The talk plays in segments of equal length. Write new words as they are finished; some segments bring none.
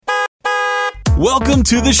Welcome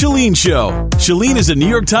to The Chalene Show. Chalene is a New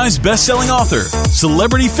York Times bestselling author,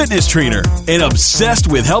 celebrity fitness trainer, and obsessed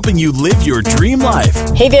with helping you live your dream life.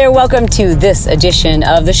 Hey there, welcome to this edition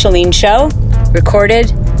of The Chalene Show,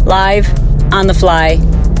 recorded live on the fly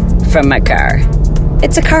from my car.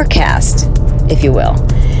 It's a car cast, if you will.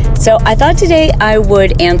 So I thought today I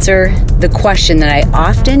would answer the question that I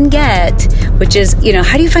often get, which is,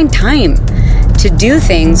 how do you find time to do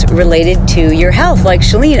things related to your health? Like,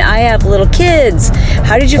 Chalene, I have little kids.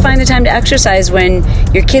 How did you find the time to exercise when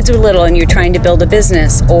your kids were little and you're trying to build a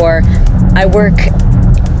business? Or I work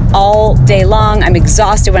all day long. I'm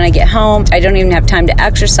exhausted when I get home. I don't even have time to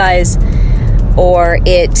exercise. Or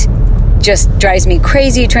it just drives me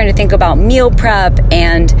crazy trying to think about meal prep,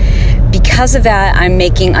 and because of that, I'm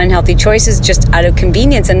making unhealthy choices just out of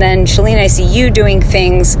convenience. And then, Chalene, I see you doing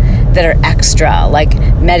things that are extra, like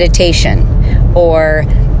meditation or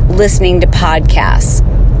listening to podcasts,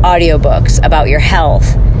 audiobooks about your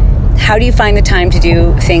health. How do you find the time to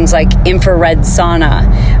do things like infrared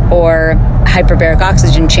sauna or hyperbaric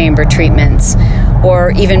oxygen chamber treatments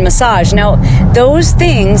or even massage? Now, those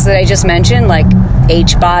things that I just mentioned, like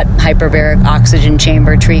HBOT, hyperbaric oxygen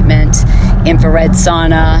chamber treatment, infrared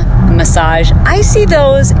sauna, massage, I see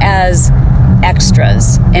those as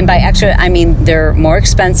extras. And by extra, I mean they're more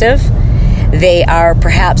expensive. They are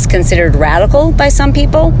perhaps considered radical by some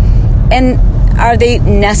people. And are they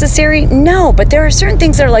necessary? No, but there are certain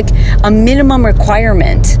things that are like a minimum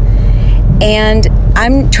requirement. And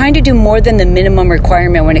I'm trying to do more than the minimum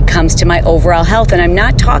requirement when it comes to my overall health. And I'm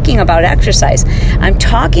not talking about exercise. I'm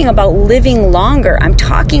talking about living longer. I'm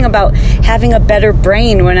talking about having a better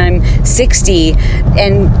brain when I'm 60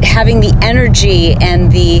 and having the energy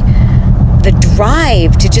and the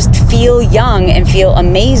drive to just feel young and feel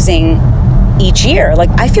amazing each year. Like,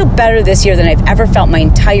 I feel better this year than I've ever felt my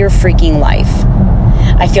entire freaking life.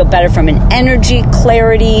 I feel better from an energy,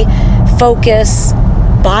 clarity, focus,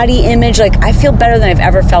 body image. Like, I feel better than I've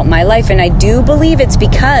ever felt in my life. And I do believe it's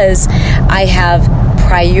because I have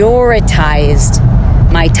prioritized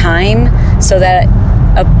my time so that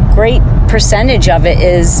a great percentage of it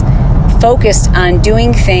is focused on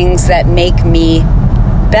doing things that make me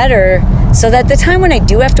better, so that the time when I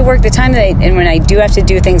do have to work, and when I do have to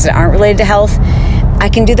do things that aren't related to health, I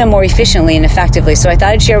can do them more efficiently and effectively. So I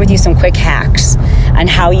thought I'd share with you some quick hacks on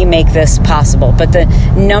how you make this possible. But the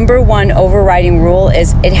number one overriding rule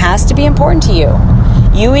is it has to be important to you.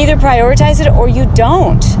 You either prioritize it or you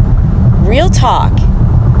don't. Real talk.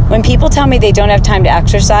 When people tell me they don't have time to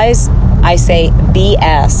exercise, I say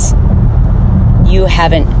BS. You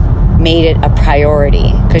haven't made it a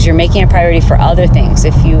priority, because you're making a priority for other things.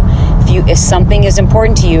 If something is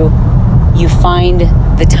important to you, you find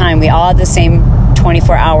the time. We all have the same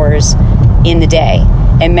 24 hours in the day,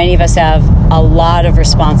 and many of us have a lot of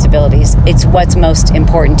responsibilities. It's what's most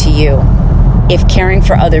important to you. If caring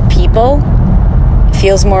for other people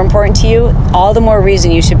feels more important to you, all the more reason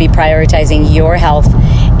you should be prioritizing your health.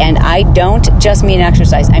 And I don't just mean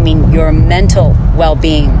exercise. I mean your mental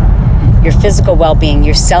well-being, your physical well-being,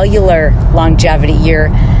 your cellular longevity, your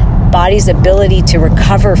body's ability to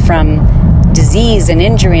recover from disease and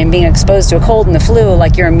injury and being exposed to a cold and the flu,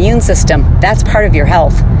 like your immune system. That's part of your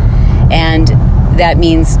health. And that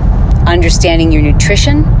means understanding your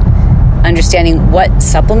nutrition, understanding what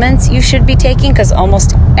supplements you should be taking, because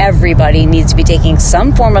almost everybody needs to be taking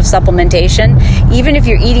some form of supplementation. Even if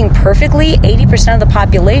you're eating perfectly, 80% of the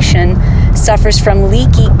population suffers from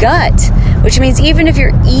leaky gut, which means even if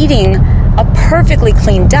you're eating a perfectly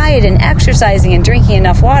clean diet and exercising and drinking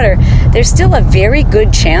enough water, there's still a very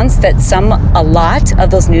good chance that a lot of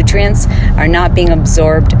those nutrients are not being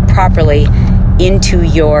absorbed properly into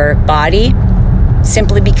your body,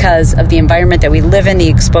 simply because of the environment that we live in, the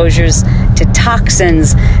exposures to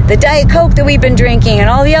toxins, the Diet Coke that we've been drinking, and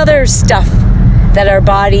all the other stuff that our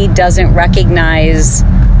body doesn't recognize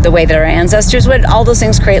the way that our ancestors would. All those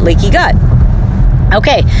things create leaky gut.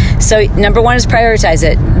 Okay, so number one is prioritize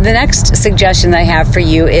it. The next suggestion that I have for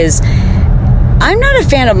you is, I'm not a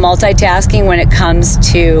fan of multitasking when it comes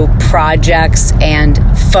to projects and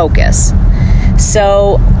focus.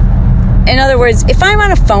 So, in other words, if I'm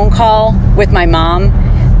on a phone call with my mom,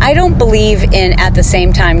 I don't believe in at the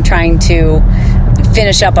same time trying to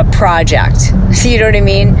finish up a project. You know what I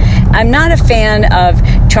mean? I'm not a fan of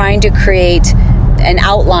trying to create an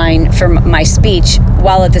outline for my speech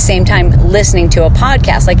while at the same time listening to a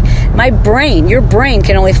podcast. Like, your brain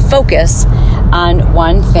can only focus on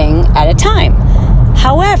one thing at a time.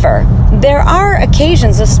 However, there are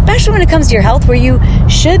occasions, especially when it comes to your health, where you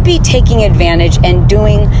should be taking advantage and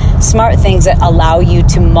doing smart things that allow you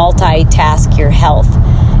to multitask your health.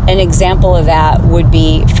 an example of that would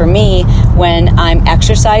be, for me, when I'm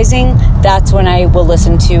exercising, that's when I will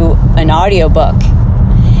listen to an audiobook.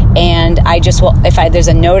 And I just will, if there's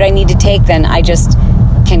a note I need to take, then I just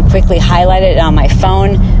can quickly highlight it on my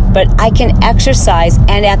phone. But I can exercise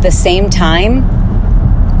and at the same time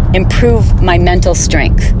improve my mental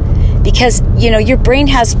strength. Because, your brain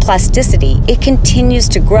has plasticity. It continues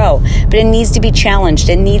to grow, but it needs to be challenged.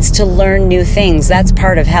 It needs to learn new things. That's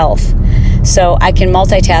part of health. So I can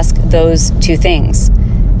multitask those two things.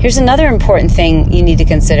 Here's another important thing you need to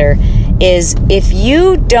consider is if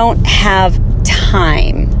you don't have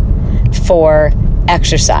time for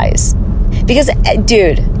exercise. Because,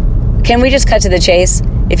 dude, can we just cut to the chase?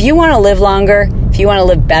 If you want to live longer, if you want to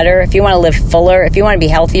live better, if you want to live fuller, if you want to be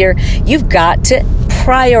healthier, you've got to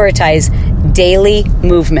prioritize daily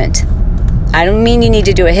movement. I don't mean you need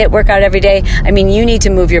to do a HIIT workout every day. I mean you need to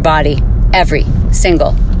move your body every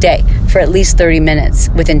single day for at least 30 minutes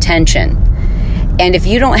with intention. And if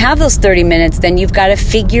you don't have those 30 minutes, then you've got to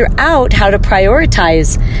figure out how to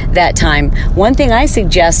prioritize that time. One thing I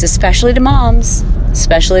suggest, especially to moms,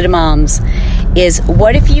 is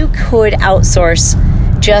what if you could outsource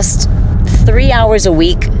just 3 hours a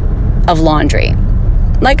week of laundry?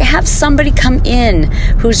 Like, have somebody come in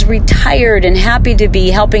who's retired and happy to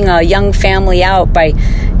be helping a young family out by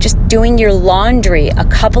just doing your laundry a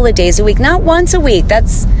couple of days a week, not once a week.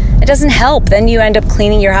 It doesn't help. Then you end up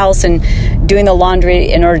cleaning your house and doing the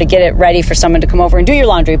laundry in order to get it ready for someone to come over and do your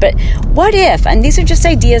laundry. But what if, and these are just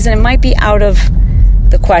ideas and it might be out of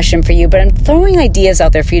the question for you, but I'm throwing ideas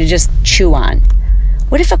out there for you to just chew on.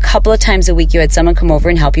 What if a couple of times a week you had someone come over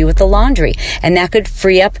and help you with the laundry? And that could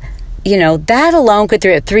free up, that alone could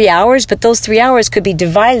free up 3 hours, but those 3 hours could be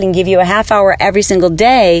divided and give you a half hour every single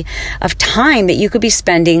day of time that you could be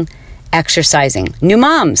spending exercising. New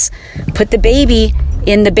moms, put the baby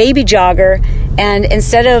in the baby jogger, and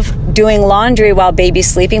instead of doing laundry while baby's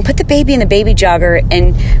sleeping, put the baby in the baby jogger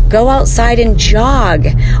and go outside and jog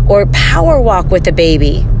or power walk with the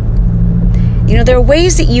baby. There are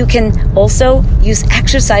ways that you can also use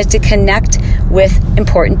exercise to connect with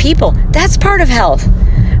important people. That's part of health.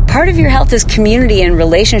 Part of your health is community and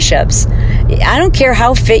relationships. I don't care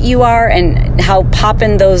how fit you are and how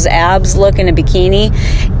poppin' those abs look in a bikini.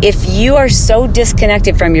 If you are so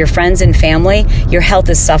disconnected from your friends and family, your health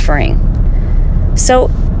is suffering. So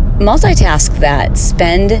multitask that.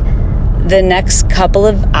 Spend the next couple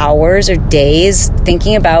of hours or days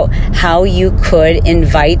thinking about how you could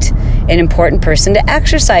invite an important person to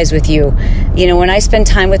exercise with you. When I spend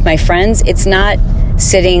time with my friends, it's not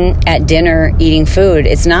sitting at dinner eating food.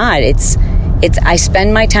 It's not. It's I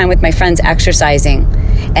spend my time with my friends exercising,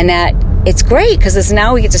 and that it's great because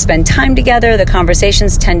now we get to spend time together. The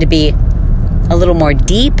conversations tend to be a little more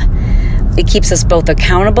deep. It keeps us both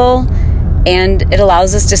accountable, and it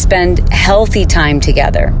allows us to spend healthy time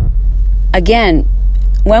together. Again,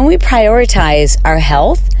 when we prioritize our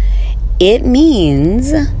health, it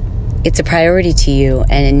means it's a priority to you,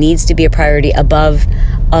 and it needs to be a priority above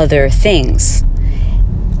other things.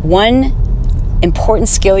 One important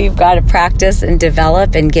skill you've got to practice and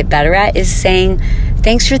develop and get better at is saying,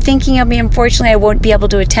 thanks for thinking of me. Unfortunately, I won't be able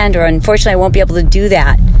to attend, or unfortunately, I won't be able to do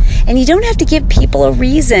that. And you don't have to give people a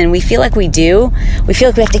reason. We feel like we do. We feel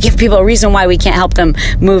like we have to give people a reason why we can't help them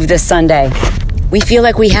move this Sunday. We feel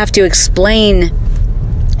like we have to explain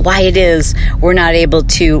why it is we're not able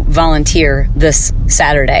to volunteer this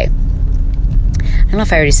Saturday. I don't know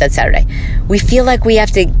if I already said Saturday. We feel like we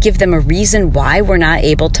have to give them a reason why we're not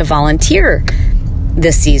able to volunteer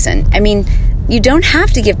this season. I mean, you don't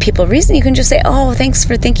have to give people a reason. You can just say, oh, thanks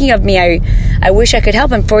for thinking of me. I wish I could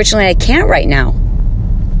help. Unfortunately, I can't right now.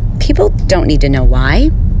 People don't need to know why.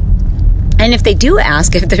 And if they do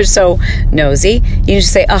ask, if they're so nosy, you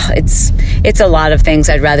just say, oh, it's a lot of things.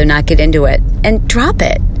 I'd rather not get into it. And drop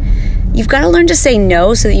it. You've got to learn to say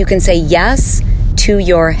no so that you can say yes to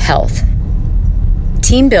your health.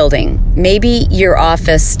 Team building. Maybe your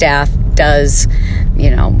office staff does,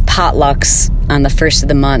 potlucks on the first of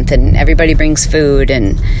the month, and everybody brings food,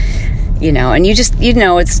 and, and you just,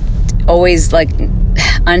 it's always like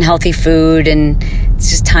unhealthy food, and it's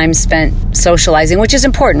just time spent socializing, which is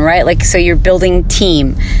important, right? Like, so you're building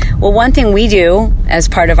team. Well, one thing we do as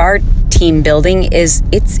part of our team building is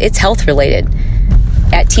it's health related.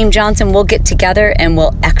 At Team Johnson, we'll get together and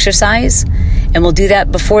we'll exercise, and we'll do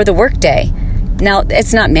that before the workday. Now,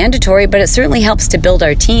 it's not mandatory, but it certainly helps to build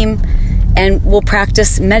our team, and we'll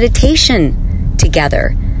practice meditation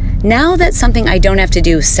together. Now that's something I don't have to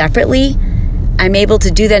do separately. I'm able to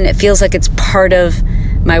do that, and it feels like it's part of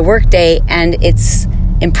my workday, and it's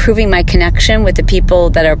improving my connection with the people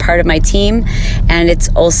that are part of my team, and it's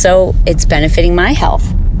benefiting my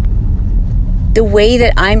health. the way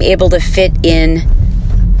that I'm able to fit in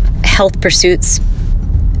health pursuits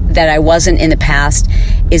that I wasn't in the past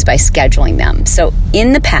is by scheduling them. So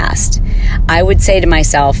in the past, I would say to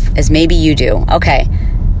myself, as maybe you do, okay,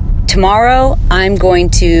 tomorrow I'm going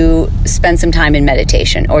to spend some time in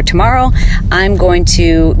meditation, or tomorrow I'm going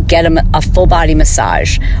to get a full body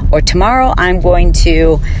massage, or tomorrow I'm going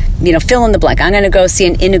to, fill in the blank. I'm going to go see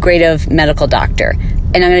an integrative medical doctor,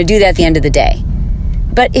 and I'm going to do that at the end of the day.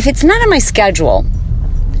 But if it's not on my schedule,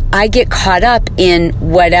 I get caught up in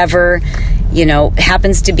whatever,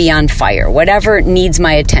 happens to be on fire, whatever needs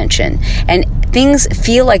my attention. And things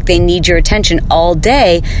feel like they need your attention all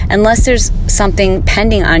day unless there's something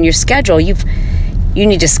pending on your schedule. You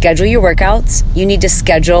need to schedule your workouts. You need to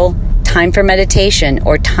schedule time for meditation,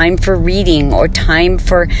 or time for reading, or time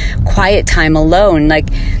for quiet time alone. Like,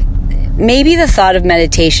 maybe the thought of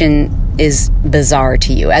meditation is bizarre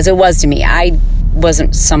to you, as it was to me. I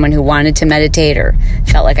wasn't someone who wanted to meditate or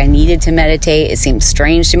felt like I needed to meditate. It seemed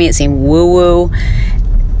strange to me. It seemed woo-woo.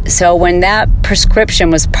 So when that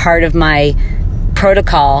prescription was part of my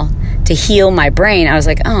protocol to heal my brain, I was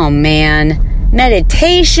like, oh man,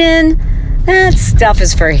 meditation? That stuff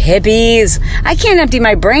is for hippies. I can't empty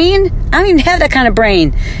my brain. I don't even have that kind of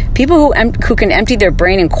brain. People who can empty their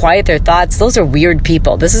brain and quiet their thoughts, those are weird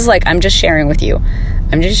people. This is like, I'm just sharing with you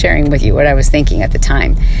what I was thinking at the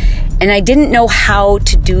time. And I didn't know how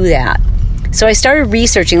to do that. So I started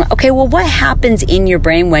researching, okay, well, what happens in your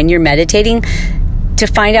brain when you're meditating, to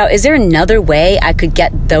find out, is there another way I could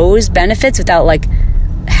get those benefits without like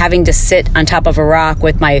having to sit on top of a rock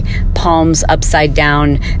with my palms upside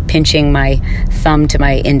down, pinching my thumb to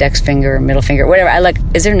my index finger, middle finger, whatever.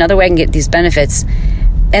 Is there another way I can get these benefits?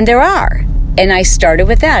 And there are. And I started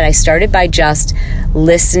with that. I started by just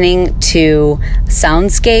listening to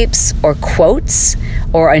soundscapes or quotes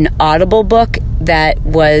or an Audible book that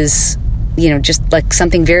was, just like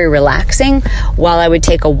something very relaxing while I would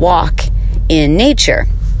take a walk in nature.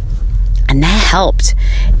 And that helped.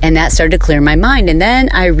 And that started to clear my mind. And then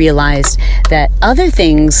I realized that other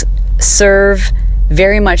things serve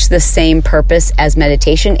very much the same purpose as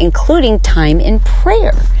meditation, including time in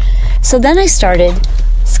prayer. So then I started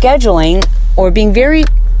scheduling, or being very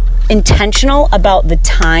intentional about the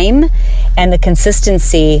time and the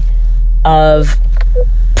consistency of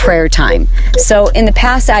prayer time. So in the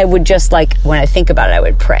past, I would just when I think about it, I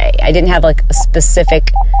would pray. I didn't have a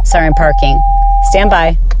specific, sorry, I'm parking. Stand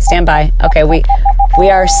by. Okay, we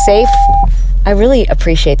are safe. I really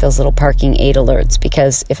appreciate those little parking aid alerts,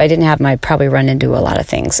 because if I didn't have them, I'd probably run into a lot of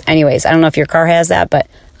things. Anyways, I don't know if your car has that, but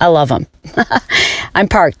I love them. I'm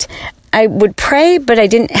parked. I would pray, but I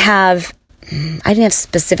didn't have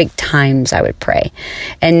specific times I would pray.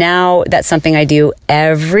 And now that's something I do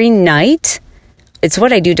every night. It's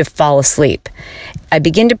what I do to fall asleep. I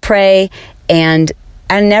begin to pray, and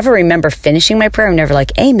I never remember finishing my prayer. I'm never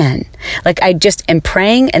like, amen. I just am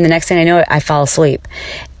praying, and the next thing I know, I fall asleep.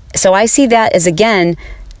 So I see that as, again,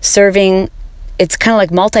 serving, it's kind of like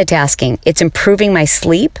multitasking. It's improving my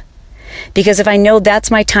sleep. Because if I know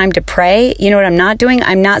that's my time to pray, you know what I'm not doing?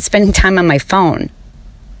 I'm not spending time on my phone.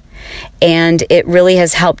 And it really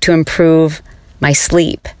has helped to improve my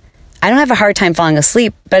sleep. I don't have a hard time falling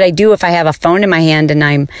asleep, but I do if I have a phone in my hand and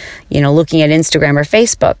I'm, looking at Instagram or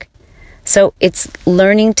Facebook. So it's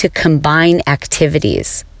learning to combine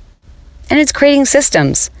activities. And it's creating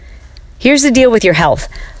systems. Here's the deal with your health.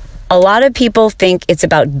 A lot of people think it's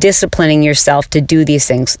about disciplining yourself to do these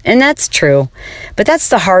things. And that's true. But that's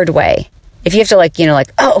the hard way. If you have to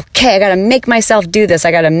oh, okay, I got to make myself do this.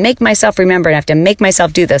 I got to make myself remember, and I have to make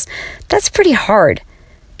myself do this. That's pretty hard.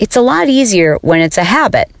 It's a lot easier when it's a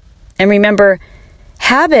habit. And remember,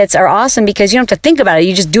 habits are awesome because you don't have to think about it.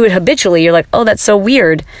 You just do it habitually. You're like, oh, that's so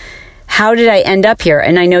weird. How did I end up here?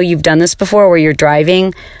 And I know you've done this before, where you're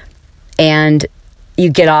driving and you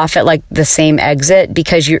get off at the same exit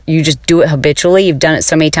because you just do it habitually. You've done it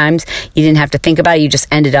so many times, you didn't have to think about it. You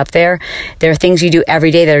just ended up there. There are things you do every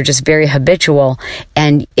day that are just very habitual.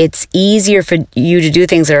 And it's easier for you to do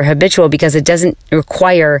things that are habitual because it doesn't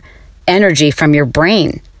require energy from your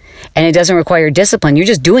brain. And it doesn't require discipline. You're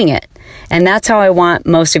just doing it. And that's how I want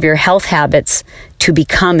most of your health habits to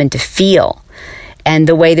become and to feel. And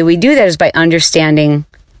the way that we do that is by understanding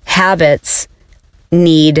habits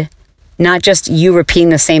need not just you repeating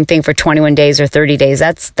the same thing for 21 days or 30 days.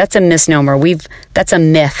 That's a misnomer. That's a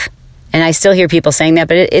myth. And I still hear people saying that,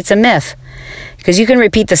 but it's a myth. Because you can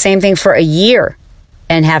repeat the same thing for a year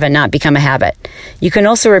and have it not become a habit. You can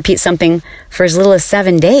also repeat something for as little as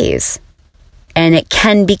 7 days. And it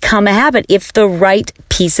can become a habit if the right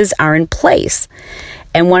pieces are in place.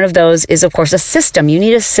 And one of those is, of course, a system. You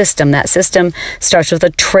need a system. That system starts with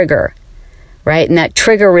a trigger. right? And that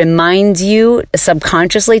trigger reminds you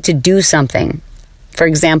subconsciously to do something. For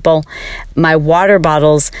example, my water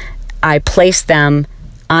bottles, I place them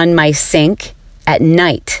on my sink at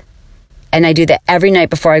night. And I do that every night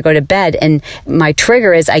before I go to bed. And my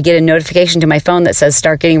trigger is I get a notification to my phone that says,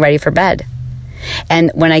 start getting ready for bed.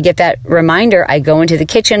 And when I get that reminder, I go into the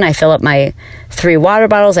kitchen, I fill up my 3 water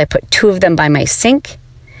bottles, I put 2 of them by my sink.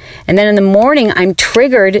 And then in the morning, I'm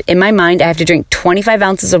triggered in my mind. I have to drink 25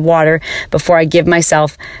 ounces of water before I give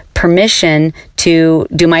myself permission to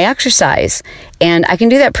do my exercise. And I can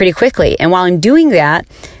do that pretty quickly. And while I'm doing that,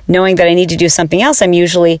 knowing that I need to do something else, I'm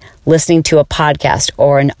usually listening to a podcast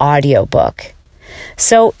or an audio book.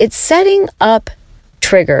 So it's setting up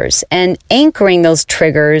triggers and anchoring those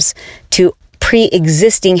triggers to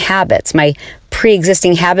pre-existing habits. My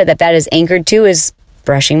pre-existing habit that is anchored to is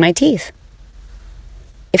brushing my teeth.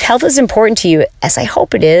 If health is important to you, as I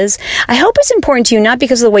hope it is, I hope it's important to you not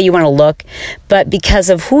because of the way you want to look, but because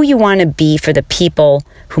of who you want to be for the people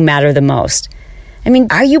who matter the most. I mean,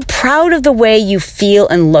 are you proud of the way you feel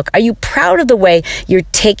and look? Are you proud of the way you're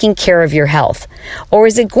taking care of your health? Or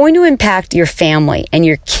is it going to impact your family and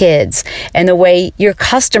your kids and the way your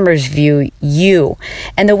customers view you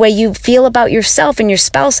and the way you feel about yourself and your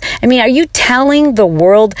spouse? I mean, are you telling the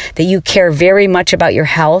world that you care very much about your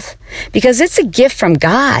health? Because it's a gift from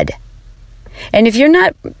God. And if you're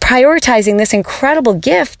not prioritizing this incredible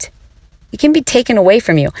gift, it can be taken away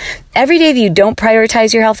from you. Every day that you don't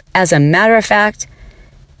prioritize your health, as a matter of fact,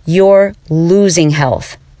 you're losing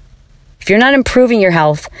health. If you're not improving your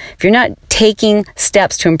health, if you're not taking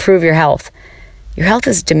steps to improve your health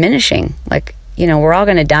is diminishing. Like, we're all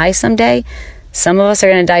going to die someday. Some of us are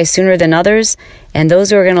going to die sooner than others. And those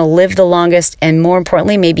who are going to live the longest and more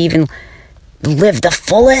importantly, maybe even live the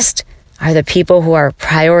fullest are the people who are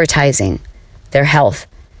prioritizing their health.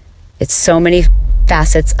 It's so many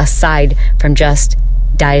facets aside from just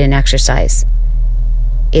diet and exercise.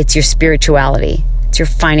 It's your spirituality. It's your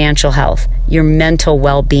financial health, your mental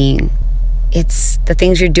well-being. It's the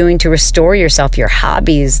things you're doing to restore yourself, your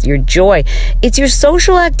hobbies, your joy. It's your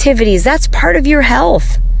social activities. That's part of your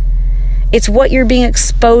health. It's what you're being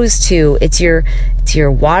exposed to. It's your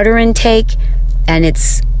water intake, and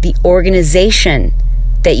it's the organization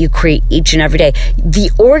that you create each and every day. The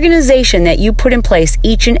organization that you put in place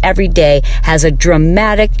each and every day has a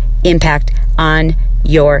dramatic impact on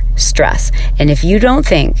your stress. And if you don't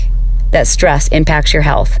think that stress impacts your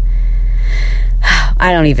health,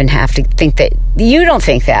 I don't even have to think that. You don't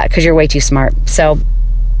think that because you're way too smart. So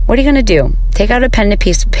what are you going to do? Take out a pen and a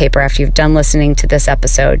piece of paper after you've done listening to this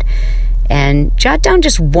episode and jot down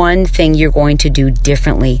just one thing you're going to do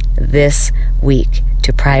differently this week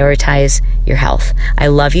to prioritize your health. I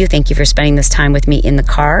love you. Thank you for spending this time with me in the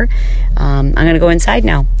car. I'm going to go inside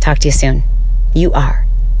now. Talk to you soon. You are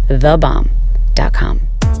thebomb.com.